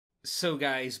So,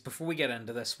 guys, before we get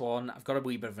into this one, I've got a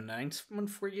wee bit of an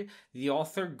announcement for you. The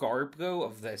author Garbgo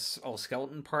of this All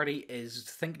Skeleton Party is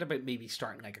thinking about maybe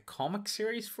starting like a comic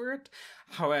series for it.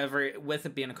 However, with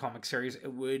it being a comic series,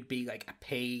 it would be like a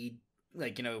paid,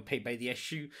 like, paid by the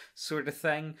issue sort of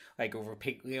thing, like over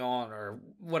Patreon or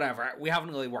whatever. We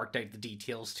haven't really worked out the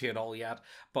details to it all yet,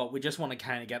 but we just want to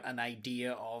kind of get an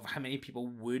idea of how many people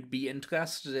would be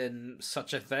interested in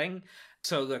such a thing.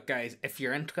 So look, guys, if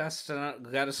you're interested in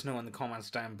it, let us know in the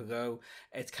comments down below.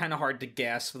 It's kind of hard to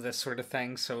guess with this sort of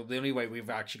thing, so the only way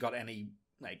we've actually got any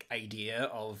like idea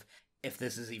of if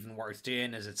this is even worth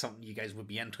doing, is it something you guys would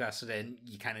be interested in,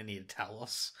 you kind of need to tell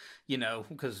us,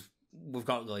 because we've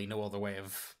got really no other way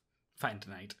of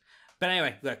finding out. But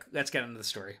anyway, look, let's get into the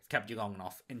story. I've kept you long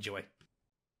enough. Enjoy.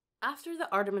 After the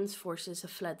Ardaman's forces have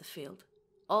fled the field,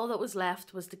 all that was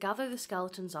left was to gather the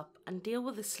skeletons up and deal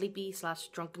with the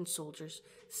sleepy/drunken soldiers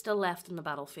still left in the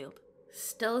battlefield.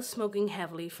 Still smoking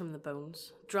heavily from the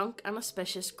bones, Drunk and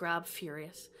Auspicious grab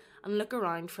Furious and look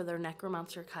around for their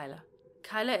necromancer Kyla.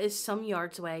 Kyla is some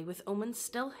yards away with Omen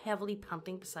still heavily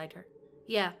panting beside her.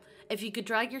 "Yeah, if you could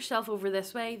drag yourself over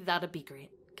this way, that'd be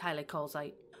great," Kyla calls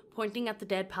out, pointing at the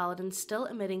dead paladin still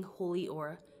emitting holy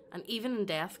aura and even in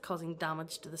death causing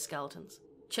damage to the skeletons.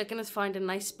 Chicken has found a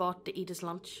nice spot to eat his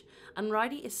lunch, and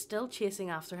Rowdy is still chasing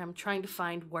after him, trying to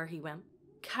find where he went.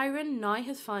 Kyron now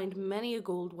has found many a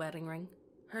gold wedding ring,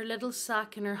 her little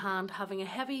sack in her hand having a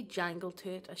heavy jangle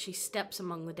to it as she steps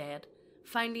among the dead,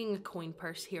 finding a coin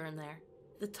purse here and there.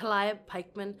 The Taliab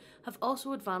pikemen have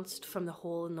also advanced from the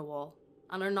hole in the wall,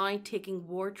 and are now taking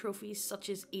war trophies such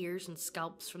as ears and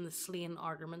scalps from the slain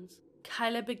Ardermans.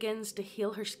 Kyla begins to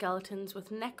heal her skeletons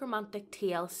with necromantic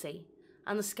TLC,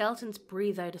 and the skeletons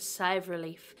breathe out a sigh of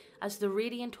relief as the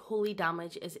radiant holy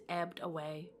damage is ebbed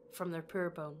away from their poor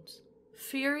bones.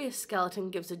 Furious Skeleton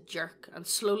gives a jerk and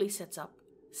slowly sits up,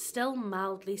 still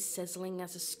mildly sizzling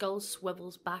as his skull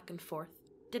swivels back and forth.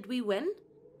 Did we win?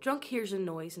 Drunk hears a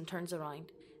noise and turns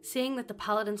around, seeing that the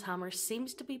paladin's hammer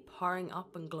seems to be powering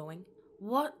up and glowing.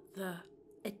 What the...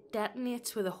 It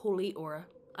detonates with a holy aura,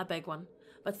 a big one,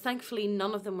 but thankfully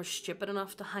none of them were stupid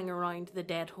enough to hang around the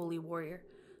dead holy warrior,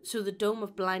 so the dome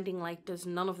of blinding light does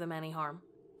none of them any harm.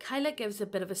 Kyla gives a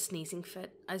bit of a sneezing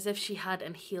fit, as if she had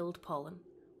inhaled pollen.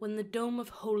 When the dome of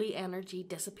holy energy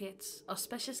dissipates,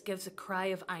 Auspicious gives a cry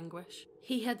of anguish.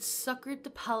 He had suckered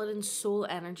the paladin's soul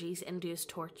energies into his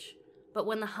torch, but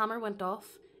when the hammer went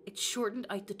off, it shortened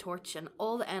out the torch and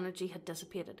all the energy had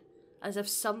dissipated, as if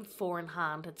some foreign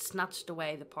hand had snatched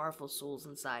away the powerful souls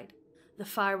inside. The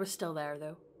fire was still there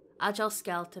though. Agile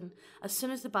Skeleton, as soon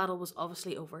as the battle was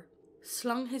obviously over,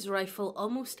 slung his rifle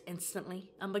almost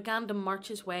instantly and began to march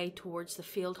his way towards the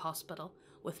field hospital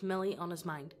with Millie on his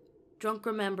mind. Drunk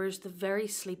remembers the very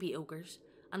sleepy ogres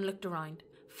and looked around,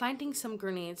 finding some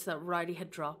grenades that Rowdy had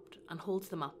dropped, and holds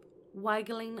them up,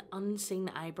 waggling unseen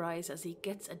eyebrows as he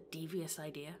gets a devious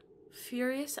idea.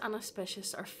 Furious and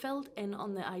Auspicious are filled in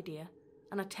on the idea,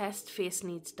 and a test face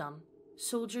needs done.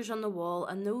 Soldiers on the wall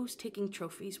and those taking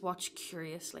trophies watch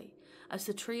curiously as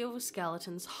the trio of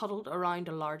skeletons huddled around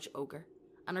a large ogre,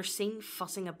 and are seen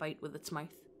fussing about with its mouth.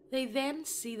 They then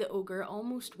see the ogre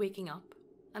almost waking up,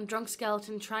 and Drunk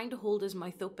Skeleton trying to hold his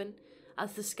mouth open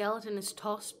as the skeleton is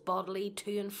tossed bodily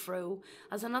to and fro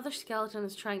as another skeleton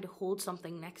is trying to hold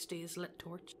something next to his lit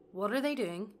torch. "What are they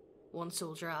doing?" one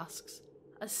soldier asks,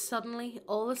 as suddenly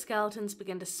all the skeletons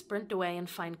begin to sprint away and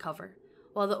find cover,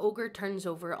 while the ogre turns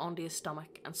over onto his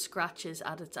stomach and scratches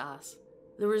at its ass.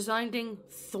 The resounding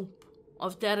thump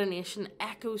of detonation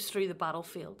echoes through the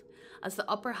battlefield as the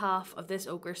upper half of this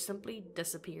ogre simply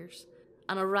disappears,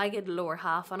 and a ragged lower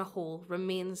half and a hole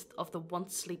remains of the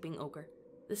once sleeping ogre.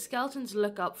 The skeletons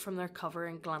look up from their cover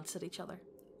and glance at each other.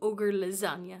 "Ogre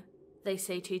lasagna," they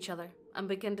say to each other, and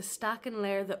begin to stack and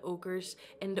layer the ogres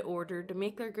into order to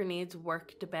make their grenades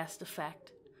work to best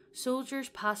effect. Soldiers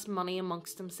pass money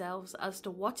amongst themselves as to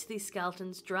watch these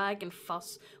skeletons drag and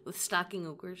fuss with stacking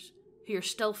ogres, who are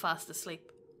still fast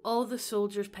asleep. All the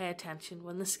soldiers pay attention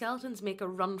when the skeletons make a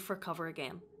run for cover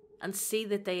again, and see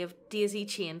that they have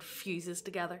daisy-chained fuses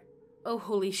together. "Oh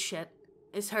holy shit,"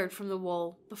 is heard from the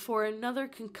wall before another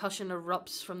concussion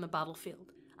erupts from the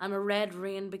battlefield, and a red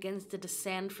rain begins to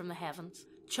descend from the heavens.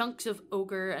 Chunks of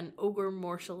ogre and ogre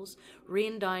morsels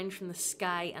rain down from the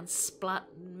sky and splat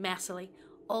messily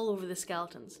all over the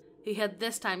skeletons, who had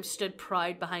this time stood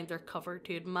proud behind their cover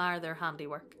to admire their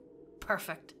handiwork.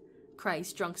 "Perfect,"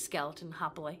 cries Drunk Skeleton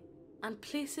happily, and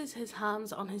places his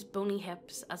hands on his bony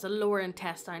hips as a lower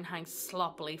intestine hangs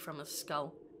sloppily from his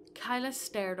skull. Kyla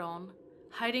stared on,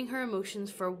 hiding her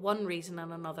emotions for one reason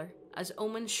and another, as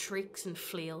Omen shrieks and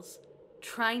flails.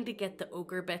 trying to get the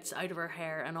ogre bits out of her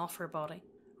hair and off her body.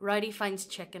 Rowdy finds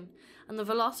Chicken, and the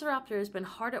Velociraptor has been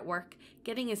hard at work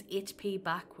getting his HP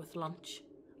back with lunch.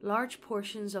 Large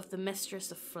portions of the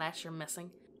mistress of flesh are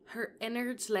missing, her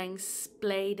innards laying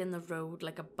splayed in the road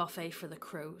like a buffet for the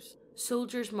crows.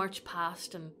 Soldiers march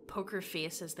past and poke her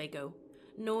face as they go,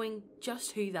 knowing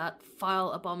just who that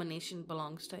foul abomination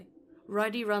belongs to.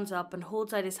 Rowdy runs up and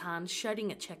holds out his hand,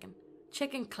 shouting at Chicken.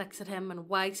 Chicken clicks at him and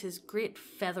wags his great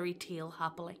feathery tail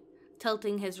happily,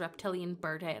 tilting his reptilian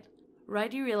bird head.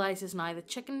 Rowdy realises now that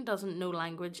Chicken doesn't know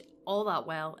language all that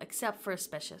well except for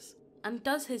auspicious, and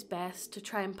does his best to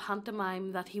try and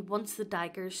pantomime that he wants the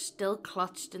daggers still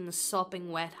clutched in the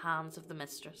sopping wet hands of the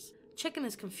mistress. Chicken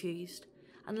is confused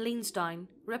and leans down,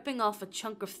 ripping off a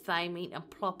chunk of thigh meat and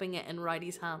plopping it in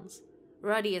Rowdy's hands.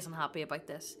 Rowdy isn't happy about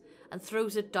this and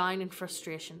throws it down in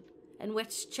frustration, in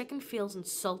which Chicken feels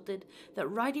insulted that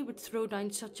Rowdy would throw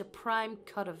down such a prime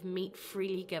cut of meat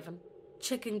freely given.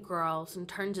 Chicken growls and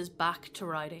turns his back to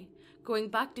Rowdy, going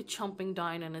back to chomping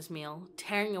down on his meal,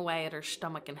 tearing away at her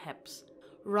stomach and hips.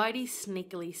 Rowdy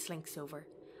sneakily slinks over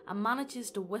and manages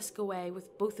to whisk away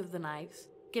with both of the knives,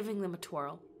 giving them a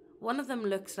twirl. One of them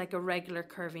looks like a regular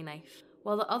curvy knife,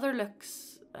 while the other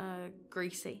looks,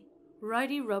 greasy.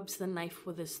 Rowdy rubs the knife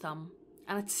with his thumb,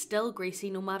 and it's still greasy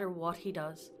no matter what he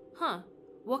does.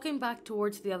 Walking back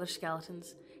towards the other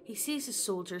skeletons, he sees his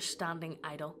soldiers standing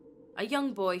idle. A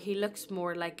young boy who looks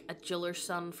more like a jeweler's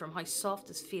son from how soft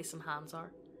his face and hands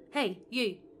are. "Hey,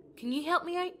 you, can you help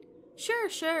me out?"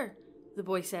 Sure, the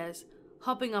boy says,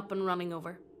 hopping up and running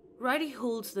over. Rowdy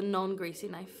holds the non-greasy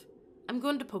knife. "I'm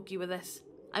going to poke you with this.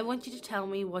 I want you to tell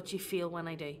me what you feel when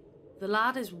I do." The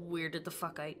lad is weirded the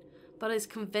fuck out, but is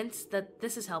convinced that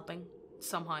this is helping,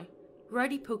 somehow.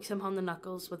 Rowdy pokes him on the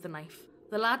knuckles with the knife.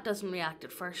 The lad doesn't react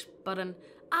at first, but an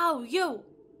 "ow, yo!"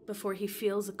 before he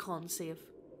feels a con save.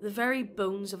 The very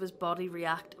bones of his body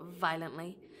react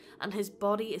violently, and his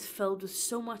body is filled with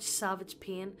so much savage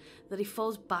pain that he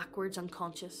falls backwards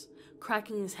unconscious,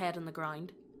 cracking his head on the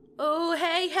ground. "Oh,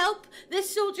 hey, help!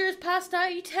 This soldier has passed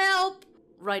out, help!"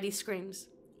 Rowdy screams,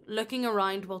 looking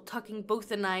around while tucking both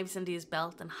the knives into his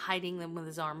belt and hiding them with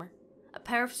his armour. A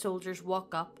pair of soldiers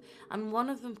walk up, and one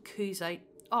of them coos out.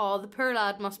 "Oh, the poor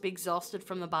lad must be exhausted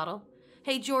from the battle.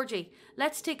 Hey, Georgie,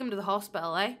 let's take him to the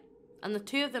hospital, eh?" And the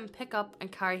two of them pick up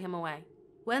and carry him away.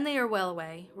 When they are well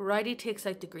away, Rowdy takes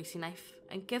out the greasy knife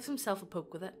and gives himself a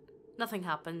poke with it. Nothing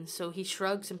happens, so he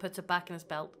shrugs and puts it back in his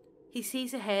belt. He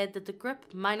sees ahead that the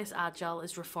group minus Agile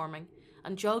is reforming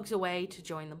and jogs away to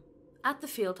join them. At the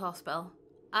field hospital,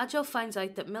 Agile finds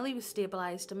out that Millie was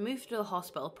stabilised and moved to the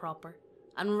hospital proper,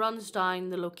 and runs down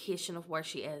the location of where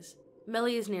she is.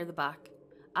 Millie is near the back,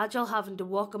 Agile having to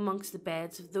walk amongst the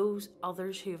beds of those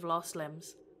others who have lost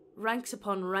limbs. Ranks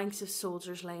upon ranks of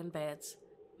soldiers lay in beds,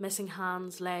 missing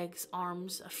hands, legs,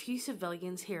 arms, a few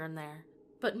civilians here and there,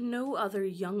 but no other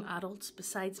young adults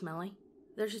besides Millie.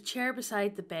 There's a chair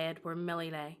beside the bed where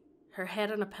Millie lay, her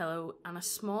head on a pillow, and a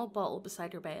small bottle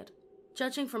beside her bed.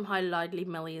 Judging from how loudly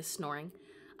Millie is snoring,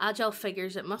 Agile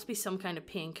figures it must be some kind of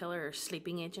painkiller or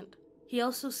sleeping agent. He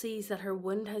also sees that her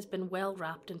wound has been well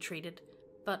wrapped and treated,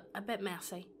 but a bit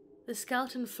messy. The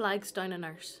skeleton flags down a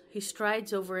nurse, who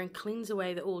strides over and cleans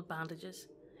away the old bandages.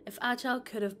 If Agile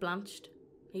could have blanched,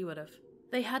 he would have.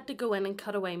 They had to go in and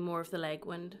cut away more of the leg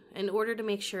wound, in order to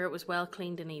make sure it was well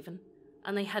cleaned and even,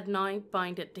 and they had now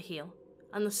bound it to heal,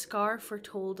 and the scar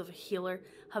foretold of a healer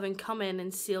having come in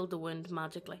and sealed the wound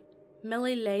magically.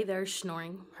 Millie lay there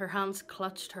snoring, her hands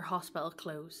clutched her hospital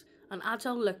clothes, and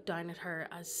Agile looked down at her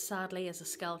as sadly as a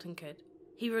skeleton could.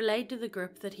 He relayed to the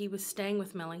group that he was staying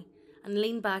with Millie, and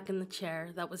leaned back in the chair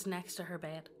that was next to her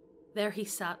bed. There he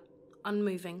sat,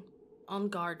 unmoving, on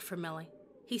guard for Millie.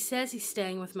 "He says he's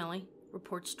staying with Millie,"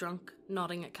 reports Drunk,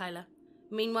 nodding at Kyla.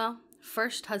 Meanwhile,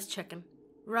 First has Chicken.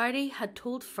 Rowdy had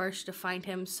told First to find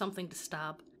him something to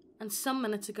stab, and some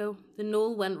minutes ago, the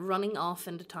gnoll went running off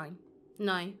into town.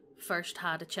 Now, First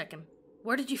had a chicken.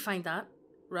 "Where did you find that?"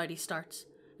 Rowdy starts,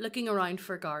 looking around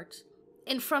for guards.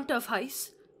 "In front of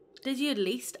house." "Did you at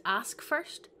least ask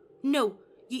first?" "No,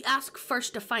 you ask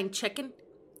first to find Chicken,"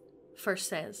 First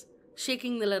says,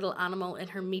 shaking the little animal in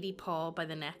her meaty paw by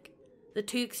the neck. The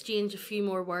two exchange a few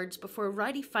more words before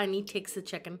Rowdy finally takes the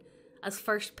chicken, as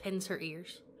First pins her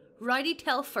ears. "Rowdy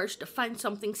tell First to find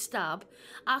something stab.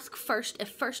 Ask first if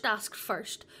First asked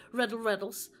first.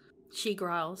 Riddles." She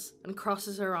growls and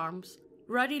crosses her arms.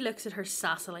 Rowdy looks at her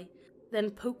sassily,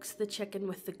 then pokes the chicken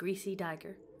with the greasy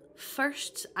dagger.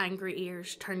 First's angry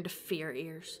ears turn to fear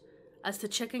ears, as the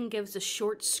chicken gives a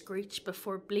short screech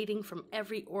before bleeding from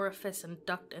every orifice and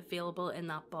duct available in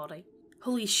that body.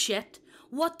 "Holy shit!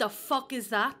 What the fuck is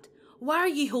that? Why are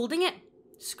you holding it?"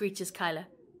 screeches Kyla,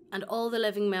 and all the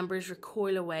living members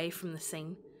recoil away from the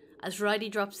scene as Rowdy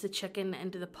drops the chicken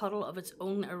into the puddle of its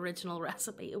own original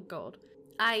recipe. Oh God.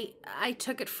 I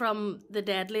took it from the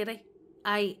dead lady.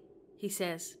 He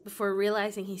says, before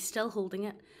realising he's still holding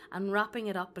it and wrapping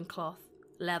it up in cloth,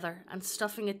 leather, and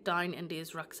stuffing it down into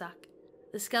his rucksack.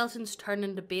 The skeletons turn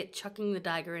into bait, chucking the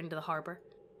dagger into the harbour,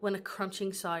 when a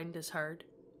crunching sound is heard.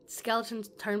 Skeletons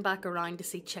turn back around to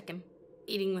see Chicken,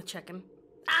 eating the chicken.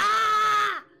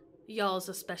 Ah! Yawls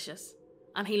Auspicious,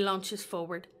 and he launches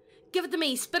forward. Give it to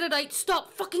me, spit it out,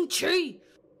 stop, fucking chew!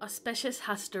 Auspicious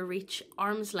has to reach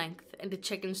arm's length into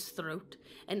Chicken's throat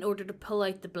in order to pull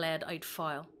out the blade out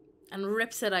foul, and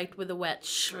rips it out with a wet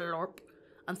slurp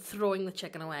and throwing the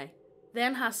chicken away.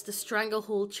 Then has to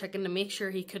stranglehold Chicken to make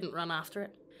sure he couldn't run after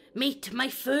it. Meat, my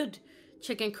food!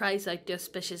 Chicken cries out to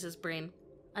Auspicious's brain,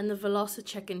 and the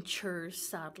Velocichicken churs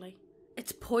sadly.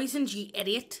 It's poisoned, you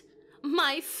idiot!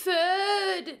 My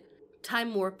food!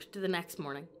 Time warp to the next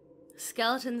morning.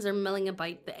 Skeletons are milling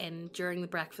about the inn during the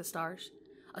breakfast hours.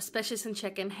 Auspicious and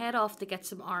Chicken head off to get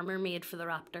some armour made for the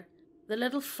raptor, the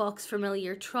little fox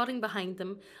familiar trotting behind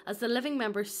them as the living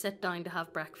members sit down to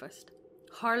have breakfast.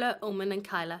 Harla, Omen and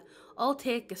Kyla all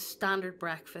take a standard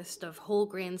breakfast of whole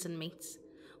grains and meats,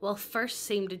 while First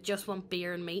seem to just want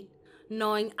beer and meat,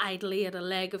 gnawing idly at a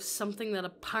leg of something that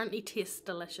apparently tastes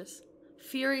delicious.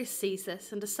 Furious sees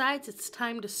this and decides it's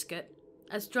time to scoot,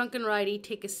 as Drunk and Rowdy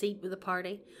take a seat with the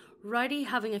party, Rowdy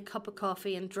having a cup of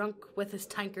coffee and Drunk with his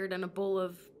tankard and a bowl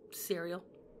of cereal.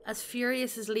 As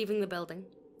Furious is leaving the building,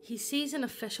 he sees an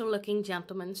official-looking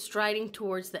gentleman striding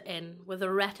towards the inn with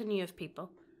a retinue of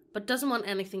people, but doesn't want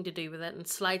anything to do with it and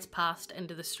slides past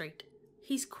into the street.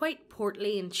 He's quite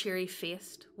portly and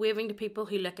cheery-faced, waving to people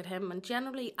who look at him and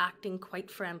generally acting quite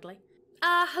friendly.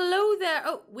 Hello there.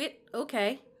 Oh, wait,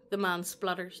 okay, the man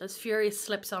splutters as Furious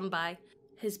slips on by,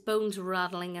 his bones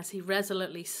rattling as he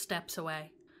resolutely steps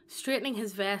away. Straightening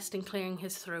his vest and clearing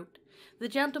his throat, the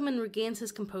gentleman regains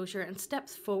his composure and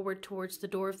steps forward towards the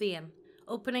door of the inn,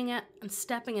 opening it and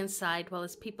stepping inside while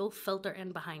his people filter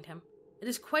in behind him. It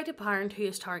is quite apparent who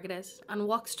his target is, and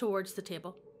walks towards the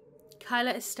table.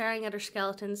 Kyla is staring at her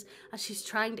skeletons as she's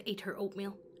trying to eat her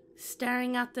oatmeal,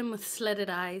 staring at them with slitted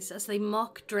eyes as they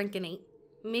mock, drink and eat,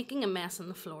 making a mess on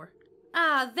the floor.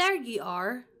 Ah, there you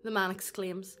are, the man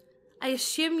exclaims. I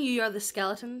assume you are the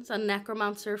skeletons and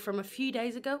necromancer from a few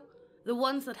days ago, the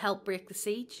ones that helped break the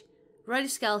siege. Rowdy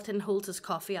Skeleton holds his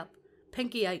coffee up,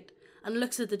 pinky out, and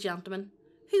looks at the gentleman.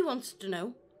 Who wants to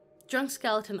know? Drunk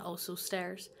Skeleton also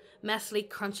stares, messily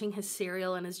crunching his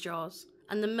cereal in his jaws,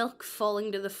 and the milk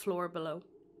falling to the floor below.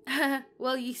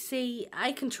 Well, you see,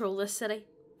 I control this city,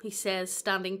 he says,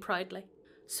 standing proudly.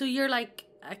 So you're like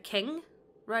a king?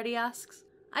 Rowdy asks.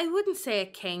 I wouldn't say a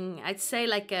king, I'd say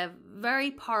like a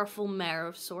very powerful mayor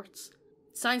of sorts.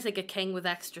 Sounds like a king with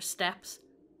extra steps,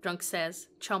 Drunk says,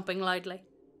 chomping loudly.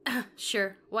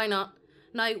 Sure, why not?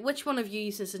 Now, which one of you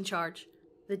is in charge?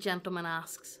 The gentleman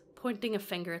asks, pointing a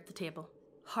finger at the table.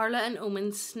 Harla and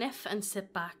Omen sniff and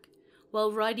sit back,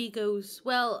 while Rowdy goes,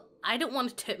 well, I don't want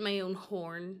to toot my own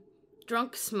horn.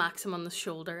 Drunk smacks him on the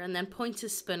shoulder and then points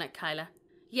his spoon at Kyla.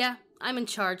 Yeah, I'm in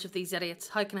charge of these idiots,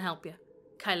 how can I help you?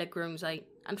 Kyla groans out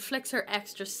and flicks her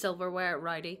extra silverware at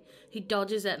Rowdy, who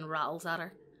dodges it and rattles at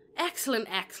her. Excellent,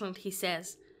 excellent, he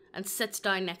says, and sits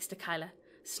down next to Kyla,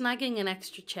 snagging an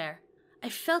extra chair. I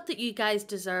felt that you guys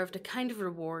deserved a kind of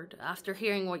reward after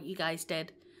hearing what you guys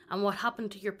did and what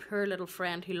happened to your poor little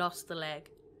friend who lost the leg.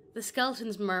 The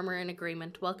skeletons murmur in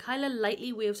agreement while Kyla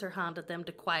lightly waves her hand at them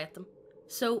to quiet them.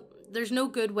 So, there's no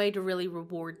good way to really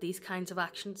reward these kinds of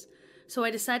actions, so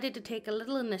I decided to take a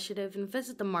little initiative and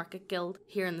visit the Market Guild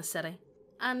here in the city,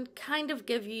 and kind of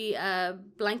give you a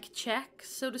blank check,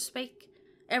 so to speak.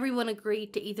 Everyone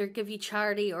agreed to either give you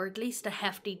charity or at least a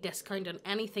hefty discount on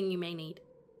anything you may need.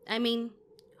 I mean,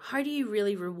 how do you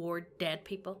really reward dead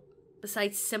people?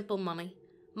 Besides simple money.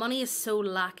 Money is so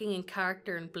lacking in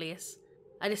character and place.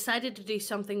 I decided to do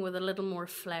something with a little more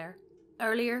flair.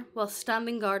 Earlier, while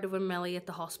standing guard over Millie at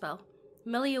the hospital,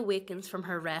 Millie awakens from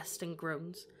her rest and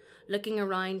groans, looking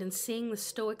around and seeing the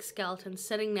stoic skeleton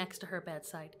sitting next to her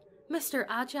bedside. Mr.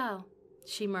 Agile,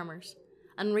 she murmurs,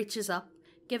 and reaches up,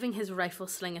 giving his rifle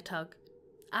sling a tug.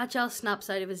 Agile snaps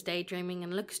out of his daydreaming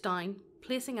and looks down,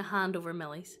 placing a hand over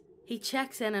Millie's. He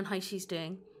checks in on how she's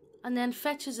doing, and then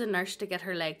fetches a nurse to get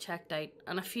her leg checked out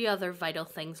and a few other vital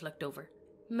things looked over.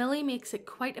 Millie makes it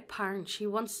quite apparent she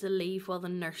wants to leave while the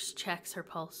nurse checks her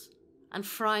pulse, and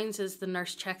frowns as the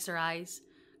nurse checks her eyes,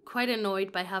 quite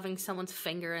annoyed by having someone's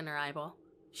finger in her eyeball.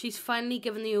 She's finally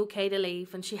given the okay to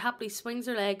leave, and she happily swings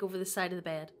her leg over the side of the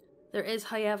bed. There is,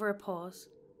 however, a pause.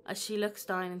 as she looks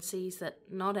down and sees that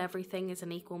not everything is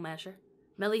an equal measure.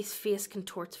 Millie's face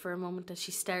contorts for a moment as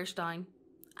she stares down,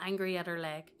 angry at her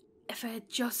leg. "If I had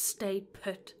just stayed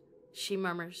put," she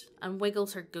murmurs and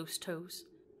wiggles her ghost toes,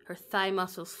 her thigh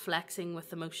muscles flexing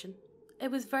with emotion.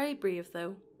 "It was very brave,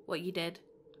 though, what you did.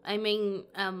 I mean,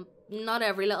 not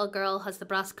every little girl has the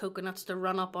brass coconuts to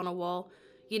run up on a wall,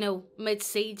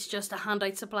 mid-siege just to hand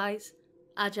out supplies,"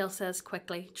 Adjel says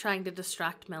quickly, trying to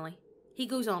distract Millie. He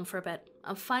goes on for a bit,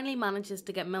 and finally manages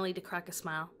to get Millie to crack a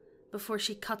smile, before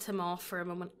she cuts him off for a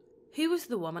moment. "Who was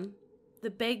the woman? The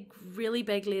big, really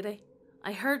big lady?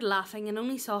 I heard laughing and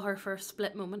only saw her for a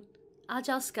split moment."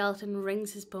 Adjel Skeleton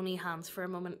wrings his bony hands for a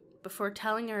moment, before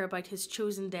telling her about his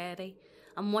chosen deity,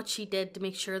 and what she did to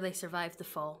make sure they survived the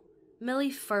fall.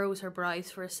 Millie furrows her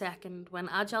brows for a second when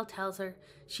Adjel tells her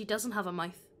she doesn't have a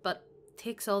mouth, but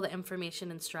takes all the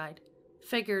information in stride.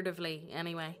 Figuratively,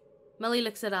 anyway. Millie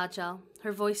looks at Adjel,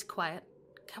 her voice quiet.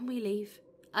 "Can we leave?"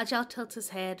 Adjel tilts his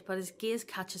head, but his gaze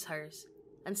catches hers,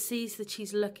 and sees that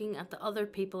she's looking at the other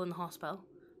people in the hospital,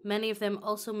 many of them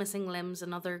also missing limbs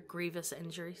and other grievous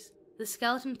injuries. The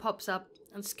skeleton pops up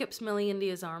and skips Millie into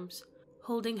his arms,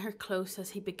 holding her close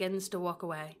as he begins to walk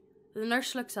away. The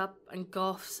nurse looks up and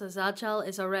coughs as Adjel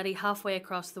is already halfway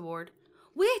across the ward.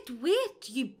 Wait,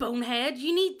 you bonehead,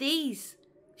 you need these!"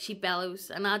 she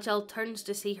bellows, and Adjel turns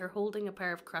to see her holding a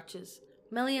pair of crutches.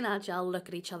 Millie and Adjel look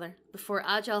at each other, before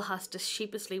Adjel has to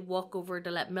sheepishly walk over to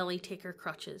let Millie take her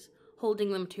crutches,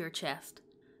 holding them to her chest.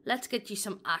 "Let's get you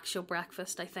some actual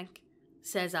breakfast, I think,"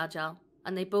 says Adjel,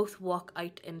 and they both walk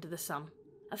out into the sun.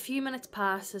 A few minutes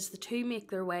pass as the two make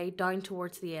their way down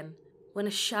towards the inn, when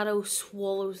a shadow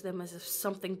swallows them as if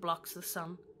something blocks the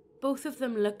sun. Both of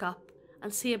them look up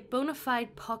and see a bona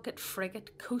fide pocket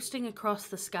frigate coasting across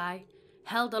the sky,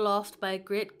 held aloft by a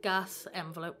great gas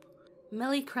envelope.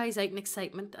 Millie cries out in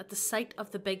excitement at the sight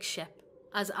of the big ship,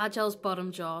 as Adjel's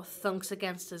bottom jaw thunks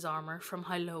against his armour from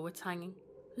how low it's hanging.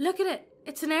 "Look at it!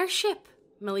 It's an airship!"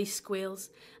 Millie squeals,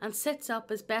 and sits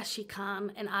up as best she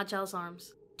can in Adjel's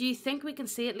arms. "Do you think we can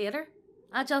see it later?"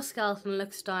 Adjel Skeleton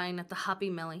looks down at the happy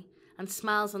Millie, and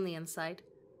smiles on the inside.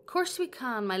 "Course we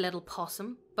can, my little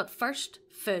possum, but first,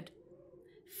 food."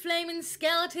 "Flaming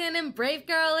skeleton and brave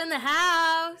girl in the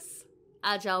house!"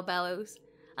 Adjel bellows,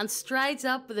 and strides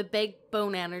up with a big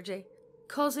bone energy,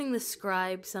 causing the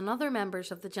scribes and other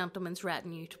members of the gentleman's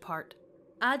retinue to part.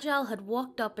 Adjel had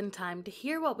walked up in time to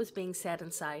hear what was being said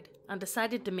inside, and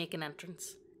decided to make an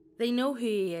entrance. They know who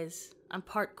he is, and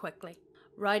part quickly.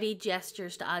 Rowdy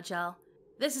gestures to Adjel.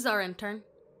 "This is our intern."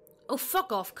 "Oh,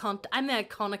 fuck off, cunt. I'm the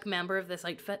iconic member of this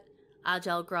outfit,"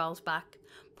 Adjel growls back,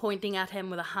 pointing at him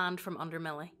with a hand from under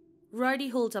Millie. Rowdy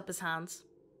holds up his hands.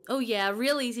 "Oh yeah,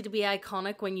 real easy to be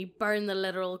iconic when you burn the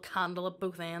literal candle at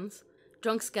both ends."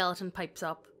 Drunk Skeleton pipes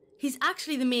up. "He's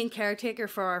actually the main caretaker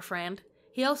for our friend.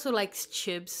 He also likes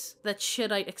tubes that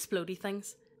shoot out explodey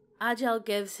things." Adjel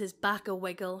gives his back a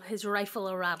wiggle, his rifle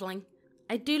a rattling.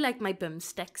 "I do like my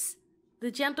boomsticks."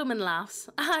 The gentleman laughs.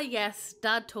 "Ah yes,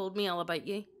 Dad told me all about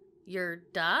you." "Your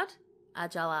dad?"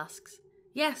 Adjel asks.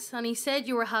 "Yes, and he said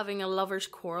you were having a lover's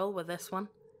quarrel with this one."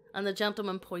 And the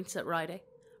gentleman points at Rowdy.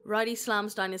 Rowdy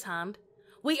slams down his hand.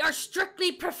 "We are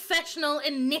strictly professional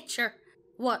in nature."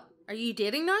 "What, are you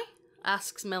dating now?"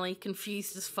 asks Millie,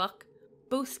 confused as fuck.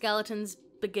 Both skeletons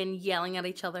begin yelling at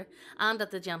each other and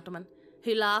at the gentleman,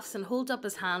 who laughs and holds up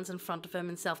his hands in front of him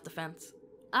in self-defense.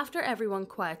 After everyone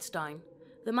quiets down,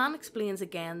 the man explains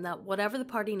again that whatever the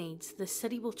party needs, the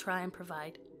city will try and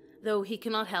provide, though he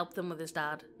cannot help them with his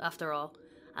dad, after all,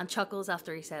 and chuckles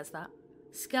after he says that.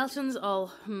 Skeletons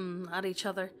all at each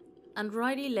other, and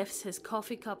Rowdy lifts his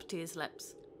coffee cup to his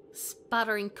lips,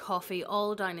 spattering coffee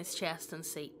all down his chest and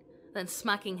seat, then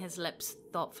smacking his lips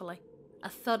thoughtfully. A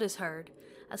thud is heard,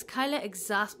 as Kyla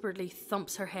exasperately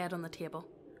thumps her head on the table.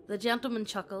 The gentleman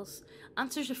chuckles,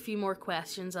 answers a few more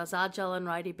questions as Adjel and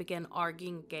Rowdy begin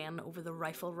arguing again over the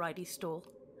rifle Rowdy stole,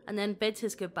 and then bids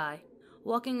his goodbye,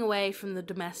 walking away from the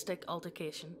domestic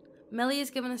altercation. Millie is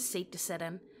given a seat to sit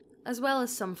in, as well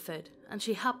as some food, and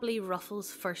she happily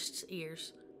ruffles First's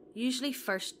ears. Usually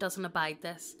First doesn't abide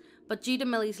this, but due to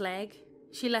Millie's leg,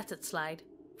 she lets it slide,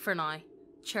 for now,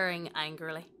 churring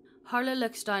angrily. Harla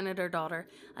looks down at her daughter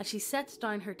as she sets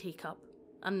down her teacup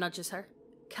and nudges her,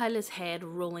 Kyla's head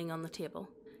rolling on the table.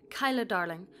 "Kyla,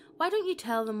 darling, why don't you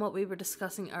tell them what we were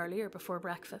discussing earlier before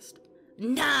breakfast?"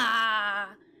 "Nah!"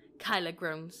 Kyla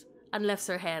groans and lifts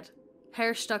her head,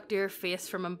 hair stuck to her face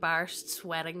from embarrassed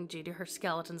sweating due to her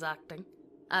skeleton's acting,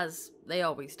 as they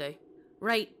always do.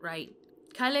 Right.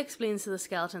 Kyla explains to the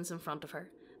skeletons in front of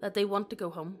her that they want to go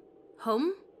home.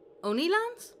 "Home?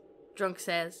 Onilands?" Drunk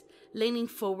says, leaning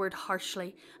forward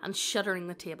harshly and shuddering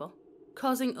the table.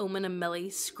 causing Omen and Millie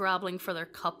scrabbling for their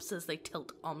cups as they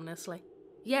tilt ominously.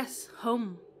 Yes,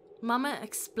 home. Mama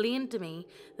explained to me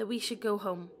that we should go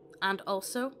home. And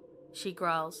also, she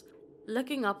growls,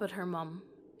 looking up at her mum,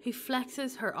 who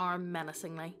flexes her arm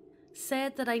menacingly.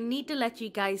 Said that I need to let you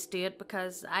guys do it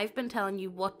because I've been telling you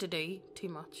what to do too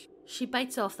much. She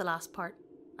bites off the last part,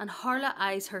 and Harla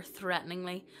eyes her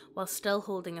threateningly while still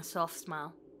holding a soft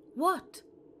smile. What?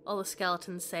 All the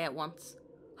skeletons say at once.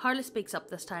 Harla speaks up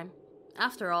this time.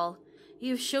 After all,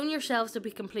 you have shown yourselves to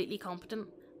be completely competent,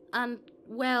 and,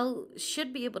 well,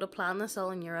 should be able to plan this all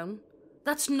on your own.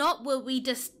 That's not what we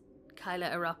Kyla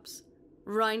erupts,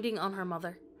 rounding on her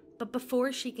mother. But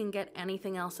before she can get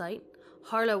anything else out,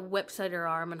 Harla whips out her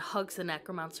arm and hugs the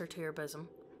necromancer to her bosom.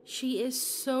 She is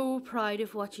so proud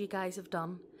of what you guys have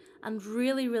done, and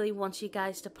really, really wants you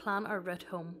guys to plan our route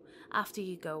home after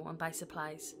you go and buy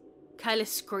supplies. Kyla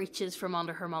screeches from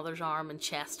under her mother's arm and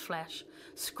chest flesh,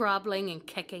 scrabbling and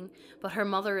kicking, but her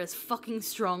mother is fucking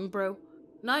strong, bro.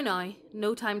 Now,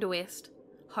 no time to waste,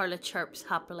 Harla chirps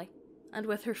happily, and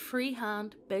with her free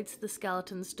hand bids the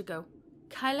skeletons to go.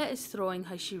 Kyla is throwing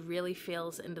how she really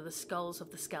feels into the skulls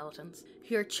of the skeletons,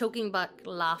 who are choking back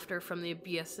laughter from the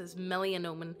abuse as Millie and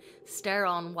Omen stare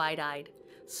on wide-eyed,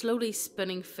 slowly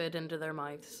spinning food into their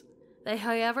mouths. They,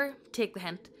 however, take the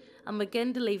hint and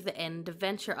begin to leave the inn to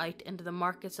venture out into the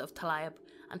markets of Taliab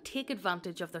and take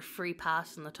advantage of their free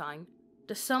pass in the town.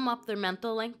 To sum up their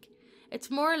mental link,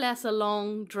 it's more or less a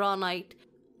long, drawn-out,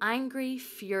 angry,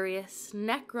 furious,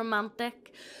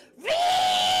 necromantic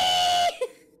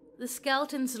The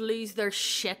skeletons lose their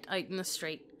shit out in the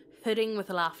street, hooting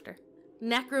with laughter.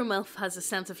 Necromilf has a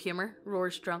sense of humour,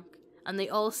 roars drunk, and they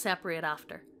all separate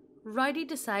after. Rowdy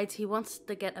decides he wants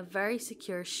to get a very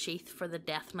secure sheath for the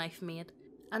death knife made,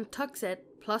 and tucks it,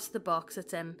 plus the box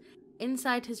it's in,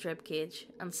 inside his ribcage,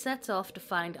 and sets off to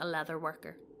find a leather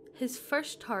worker. His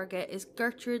first target is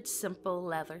Gertrude Simple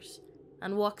Leathers,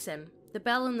 and walks in, the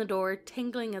bell in the door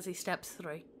tingling as he steps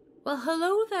through. Well,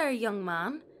 hello there, young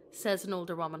man, says an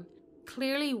older woman,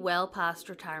 clearly well past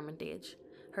retirement age,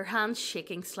 her hands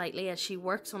shaking slightly as she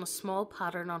works on a small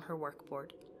pattern on her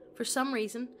workboard. For some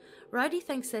reason, Rowdy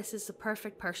thinks this is the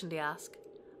perfect person to ask.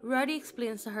 Rowdy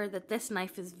explains to her that this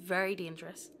knife is very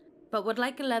dangerous, but would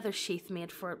like a leather sheath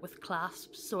made for it with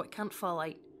clasps so it can't fall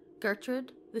out.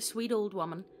 Gertrude, the sweet old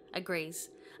woman, agrees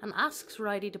and asks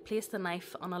Rowdy to place the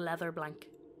knife on a leather blank.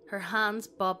 Her hands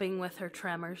bobbing with her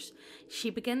tremors, she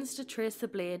begins to trace the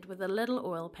blade with a little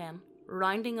oil pen,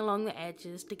 rounding along the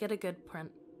edges to get a good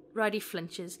print. Rowdy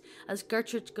flinches as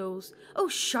Gertrude goes, "Oh,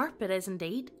 sharp it is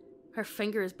indeed." Her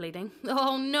finger is bleeding.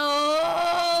 Oh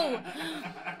no!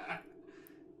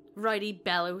 Rowdy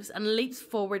bellows and leaps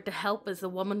forward to help as the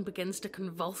woman begins to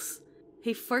convulse.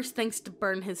 He first thinks to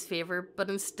burn his favour, but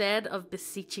instead of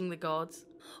beseeching the gods,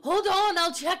 "Hold on,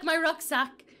 I'll check my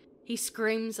rucksack!" He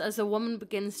screams as the woman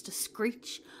begins to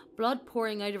screech, blood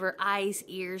pouring out of her eyes,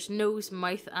 ears, nose,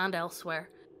 mouth and elsewhere.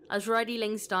 As Rowdy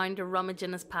leans down to rummage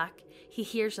in his pack, he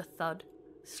hears a thud.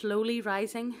 Slowly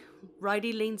rising,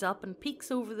 Rowdy leans up and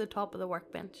peeks over the top of the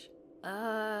workbench.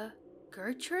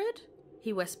 Gertrude?"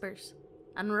 he whispers,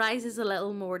 and rises a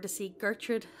little more to see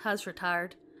Gertrude has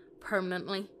retired,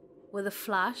 permanently. With a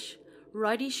flash,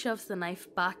 Rowdy shoves the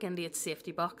knife back into its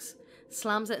safety box,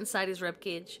 slams it inside his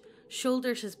ribcage,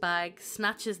 shoulders his bag,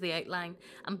 snatches the outline,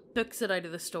 and books it out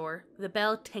of the store, the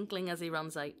bell tinkling as he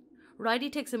runs out. Rowdy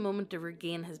takes a moment to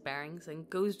regain his bearings and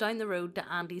goes down the road to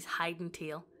Andy's hide and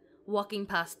tail, walking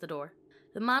past the door.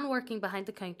 The man working behind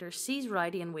the counter sees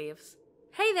Rowdy and waves.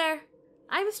 "Hey there!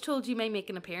 I was told you may make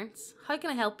an appearance. How can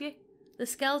I help you?" The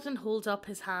skeleton holds up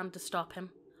his hand to stop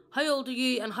him. "How old are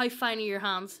you and how fine are your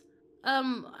hands?"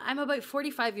 I'm about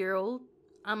 45-year-old,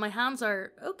 and my hands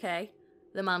are okay."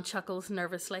 The man chuckles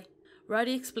nervously.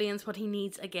 Rowdy explains what he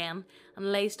needs again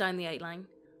and lays down the outline.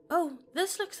 "Oh,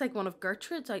 this looks like one of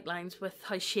Gertrude's outlines with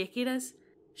how shaky it is.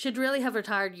 She'd really have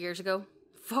retired years ago.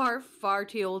 Far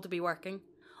too old to be working.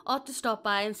 Ought to stop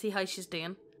by and see how she's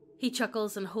doing." He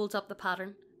chuckles and holds up the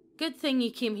pattern. "Good thing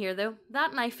you came here though.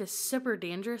 That knife is super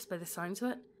dangerous by the sounds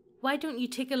of it. Why don't you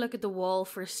take a look at the wall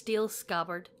for a steel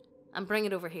scabbard and bring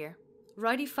it over here?"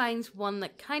 Rowdy finds one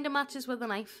that kinda matches with the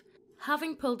knife,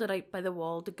 having pulled it out by the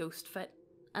wall to ghost fit,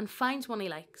 and finds one he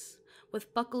likes,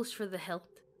 with buckles for the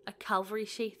hilt, a cavalry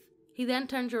sheath. He then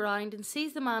turns around and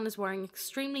sees the man is wearing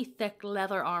extremely thick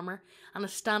leather armour and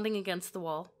is standing against the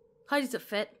wall. "How does it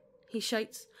fit?" he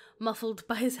shouts, muffled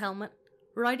by his helmet.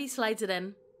 Rowdy slides it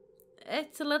in.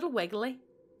 "It's a little wiggly.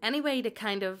 Any way to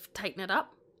kind of tighten it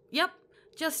up?" "Yep,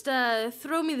 just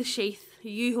throw me the sheath,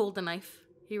 you hold the knife,"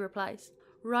 he replies.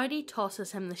 Rowdy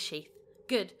tosses him the sheath.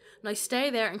 "Good, now stay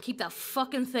there and keep that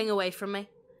fucking thing away from me."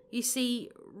 You see,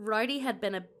 Rowdy had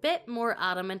been a bit more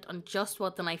adamant on just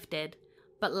what the knife did,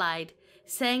 but lied,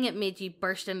 saying it made you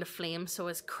burst into flames so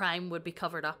his crime would be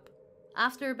covered up.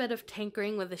 After a bit of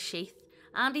tinkering with the sheath,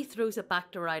 Andy throws it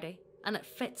back to Rowdy, and it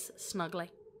fits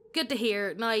snugly. Good to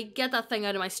hear. Now get that thing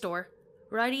out of my store.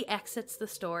 Rowdy exits the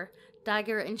store,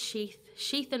 dagger in sheath,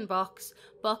 sheath in box,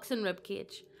 box in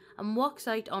ribcage, and walks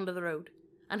out onto the road.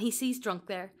 And he sees Drunk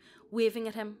there, waving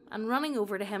at him and running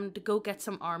over to him to go get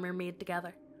some armour made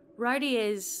together. Rowdy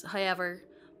is, however,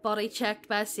 body checked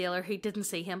by a sailor who didn't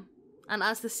see him, and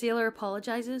as the sailor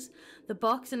apologises, the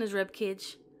box in his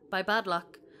ribcage, by bad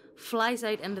luck, flies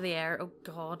out into the air, oh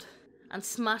god, and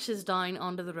smashes down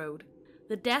onto the road.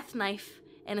 The death knife,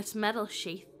 in its metal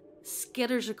sheath,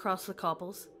 skitters across the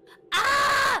cobbles.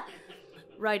 Ah!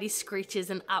 Rowdy screeches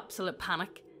in absolute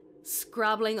panic,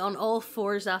 scrabbling on all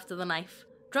fours after the knife.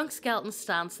 Drunk Skeleton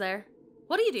stands there.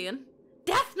 What are you doing?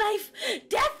 Death knife!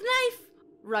 Death knife!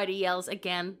 Rowdy yells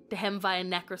again to him via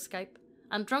necroscope,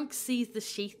 and Drunk sees the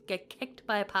sheath get kicked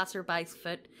by a passerby's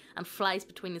foot and flies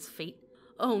between his feet.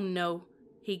 Oh no,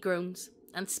 he groans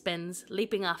and spins,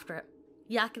 leaping after it.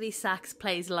 Yakety Sax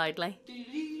plays loudly.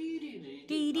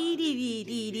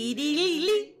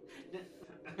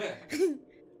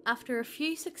 After a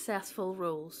few successful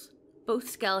rolls, both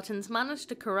skeletons manage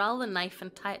to corral the knife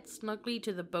and tie it snugly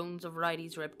to the bones of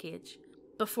Rowdy's ribcage,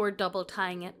 before double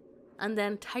tying it, and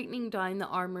then tightening down the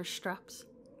armour's straps.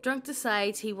 Drunk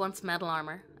decides he wants metal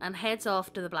armour, and heads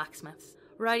off to the blacksmith's.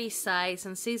 Rowdy sighs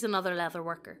and sees another leather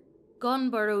worker.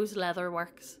 Gunburrow's Leather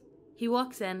Works. He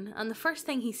walks in, and the first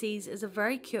thing he sees is a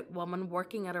very cute woman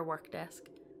working at her work desk,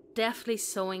 deftly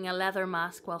sewing a leather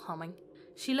mask while humming.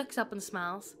 She looks up and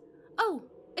smiles. Oh,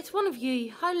 it's one of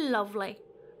you, how lovely.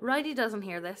 Rowdy doesn't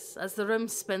hear this, as the room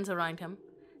spins around him.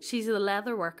 She's a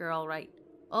leather worker, all right.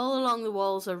 All along the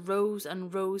walls are rows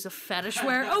and rows of fetish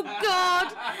wear. Oh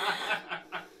god!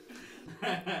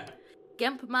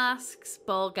 Gimp masks,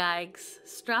 ball gags,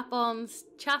 strap-ons,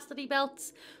 chastity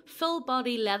belts,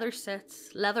 full-body leather suits,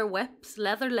 leather whips,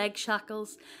 leather leg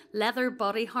shackles, leather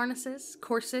body harnesses,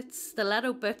 corsets,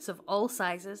 stiletto boots of all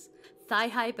sizes,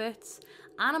 thigh-high boots,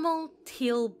 animal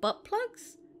tail butt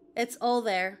plugs. It's all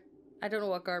there. I don't know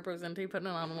what Garbro's into putting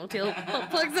an animal tail butt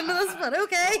plugs into this, but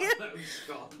okay.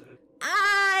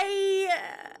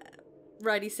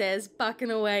 Rowdy says, backing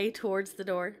away towards the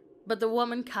door, but the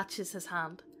woman catches his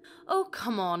hand. Oh,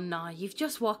 come on now, you've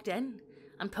just walked in,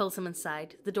 and pulls him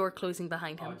inside, the door closing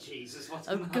behind him. Oh, Jesus, what's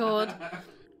Oh, God.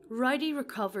 Rowdy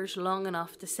recovers long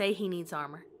enough to say he needs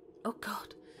armour. Oh,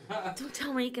 God. Don't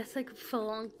tell me he gets like a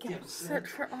full-on gimp set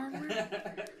for armour.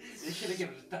 They should have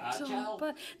given it to Agile.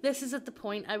 But this is at the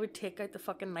point I would take out the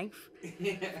fucking knife.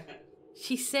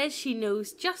 She says she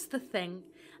knows just the thing,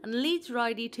 and leads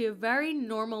Rowdy to a very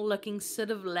normal-looking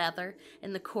suit of leather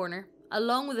in the corner,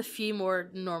 along with a few more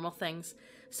normal things,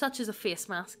 such as a face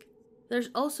mask. There's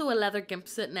also a leather gimp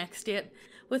suit next to it,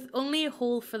 with only a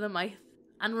hole for the mouth,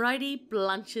 and Rowdy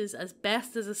blanches as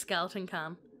best as a skeleton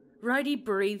can. Rowdy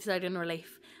breathes out in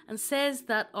relief, and says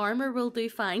that armour will do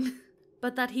fine,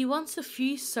 but that he wants a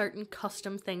few certain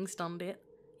custom things done to it.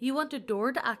 You want a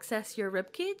door to access your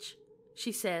ribcage?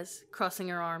 She says, crossing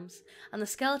her arms, and the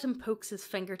skeleton pokes his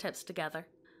fingertips together.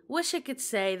 Wish I could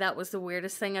say that was the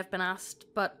weirdest thing I've been asked,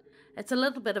 but it's a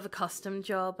little bit of a custom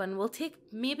job and will take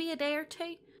maybe a day or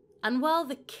two. And while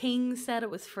the king said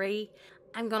it was free,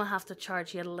 I'm gonna have to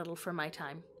charge you a little for my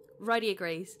time. Rowdy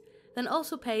agrees, then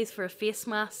also pays for a face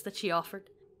mask that she offered,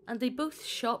 and they both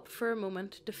shop for a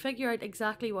moment to figure out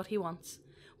exactly what he wants,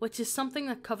 which is something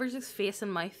that covers his face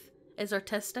and mouth, is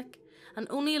artistic, and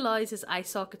only allows his eye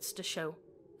sockets to show.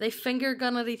 They finger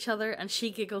gun at each other and she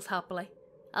giggles happily.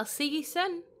 I'll see you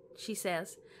soon, she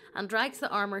says, and drags the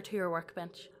armour to her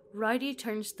workbench. Rowdy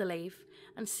turns to leave,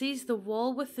 and sees the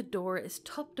wall with the door is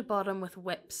top to bottom with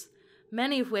whips,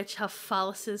 many of which have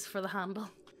phalluses for the handle.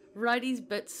 Rowdy's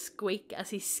boots squeak as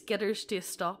he skitters to a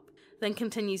stop, then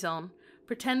continues on,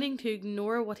 pretending to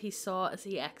ignore what he saw as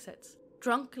he exits.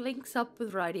 Drunk links up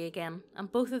with Rowdy again,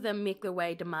 and both of them make their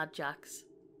way to Mad Jack's,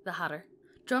 the Hatter.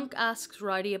 Drunk asks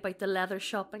Rowdy about the leather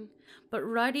shopping, but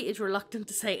Rowdy is reluctant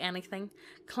to say anything,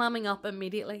 clamming up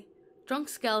immediately. Drunk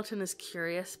Skeleton is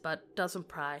curious, but doesn't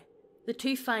pry. The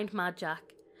two find Mad Jack,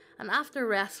 and after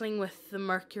wrestling with the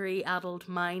mercury-addled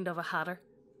mind of a Hatter,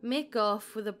 make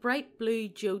off with a bright blue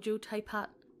JoJo-type hat,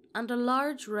 and a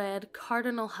large red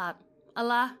cardinal hat.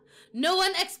 Alas, no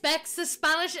one expects the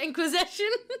Spanish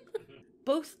Inquisition!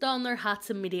 Both don their hats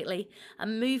immediately,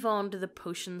 and move on to the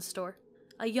potion store.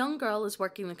 A young girl is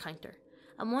working the counter,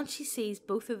 and once she sees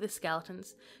both of the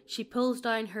skeletons, she pulls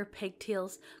down her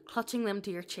pigtails, clutching them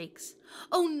to your cheeks.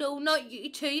 Oh no, not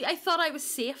you two, I thought I was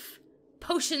safe.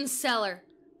 "Potion seller,"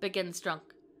 begins Drunk.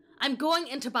 "I'm going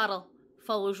into battle,"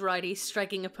 follows Rowdy,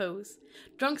 striking a pose.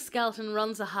 Drunk Skeleton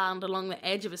runs a hand along the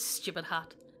edge of his stupid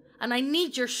hat. "And I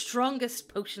need your strongest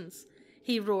potions,"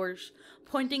 he roars,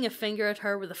 pointing a finger at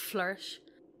her with a flourish.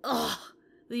 "Ugh,"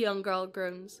 the young girl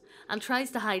groans, and tries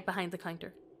to hide behind the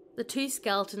counter. The two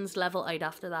skeletons level out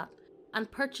after that,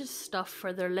 and purchase stuff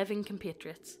for their living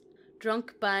compatriots.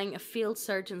 Drunk buying a field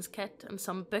surgeon's kit and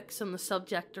some books on the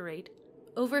subject to read.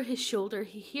 Over his shoulder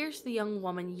he hears the young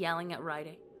woman yelling at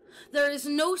Rowdy. "There is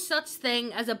no such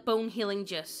thing as a bone-healing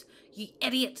juice, you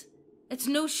idiot! It's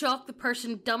no shock the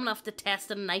person dumb enough to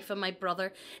test a knife on my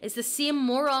brother is the same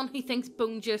moron who thinks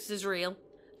bone juice is real."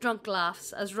 Drunk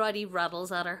laughs as Rowdy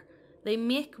rattles at her. They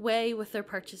make way with their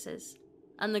purchases,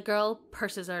 and the girl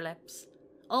purses her lips.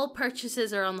 "All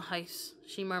purchases are on the house,"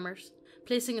 she murmurs,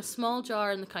 placing a small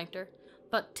jar on the counter.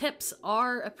 "But tips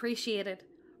are appreciated."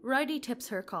 Rowdy tips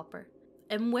her copper,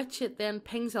 in which it then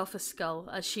pings off his skull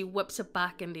as she whips it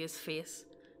back into his face.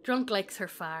 Drunk likes her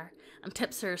fire and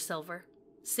tips her silver.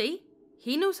 See?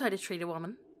 He knows how to treat a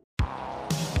woman.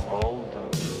 All